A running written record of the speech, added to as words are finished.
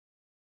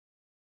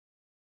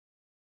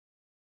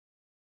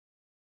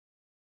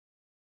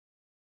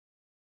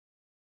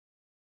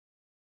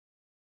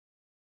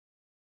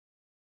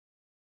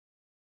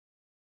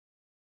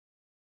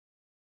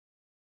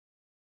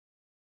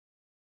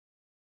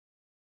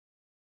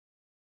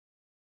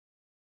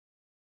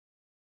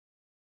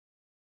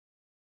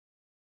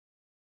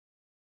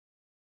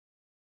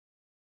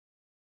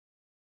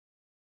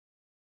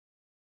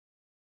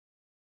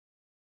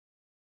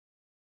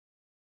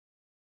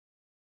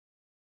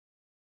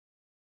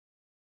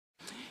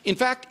In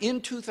fact,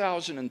 in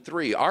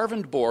 2003,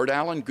 Arvind Borde,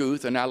 Alan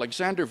Guth, and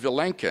Alexander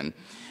Vilenkin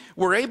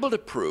were able to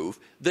prove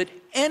that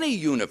any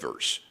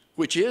universe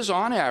which is,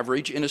 on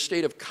average, in a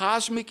state of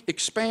cosmic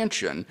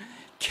expansion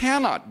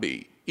cannot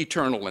be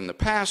eternal in the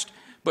past,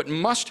 but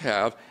must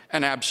have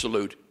an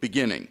absolute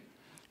beginning.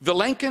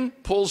 Vilenkin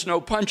pulls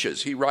no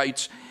punches. He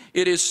writes,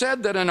 "It is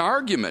said that an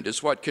argument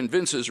is what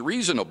convinces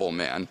reasonable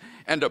men,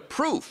 and a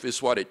proof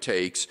is what it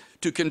takes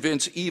to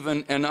convince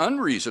even an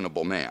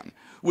unreasonable man.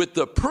 With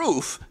the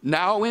proof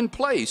now in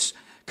place,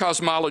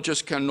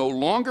 cosmologists can no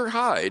longer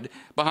hide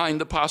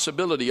behind the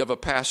possibility of a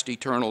past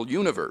eternal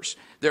universe.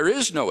 There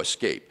is no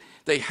escape.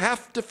 They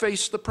have to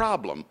face the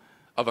problem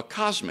of a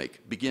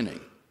cosmic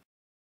beginning."